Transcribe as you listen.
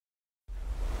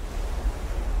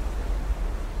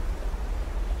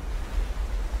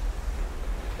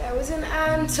There was an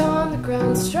ant on the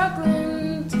ground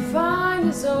struggling to find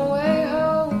his own way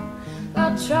home.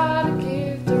 I tried to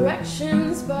give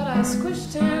directions, but I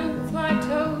squished him with my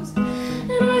toes.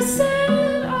 And I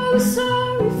said I was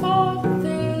sorry for the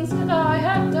things that I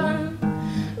had done.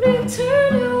 But he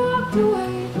turned and walked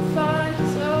away to find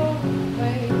his own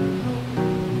way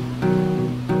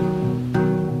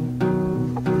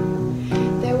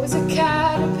home. There was a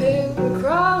caterpillar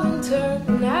crawling, turned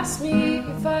and asked me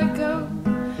if I'd go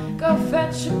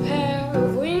fetch a pair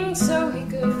of wings so he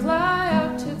could fly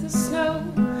out to the snow.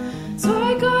 So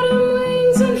I got him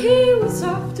wings and he was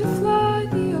off to fly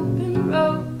the open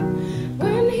road.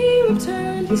 When he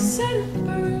returned he said it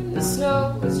burned, the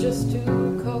snow was just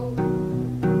too cold.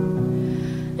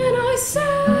 And I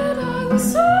said I was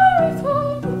sorry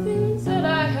for the things that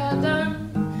I had done,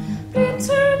 but he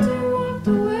turned and walked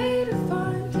away to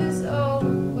find his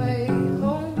own way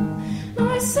home. And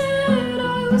I said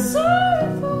I was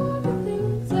sorry for the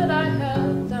things that I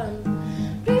had done,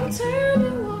 but he turned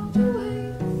and walked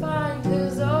away to find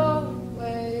his own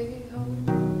way home.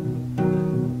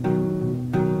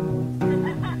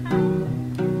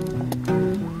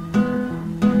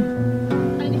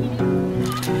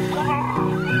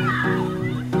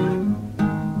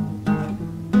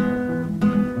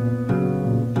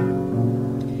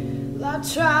 Well, I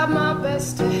tried my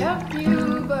best to help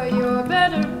you, but you're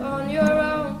better on your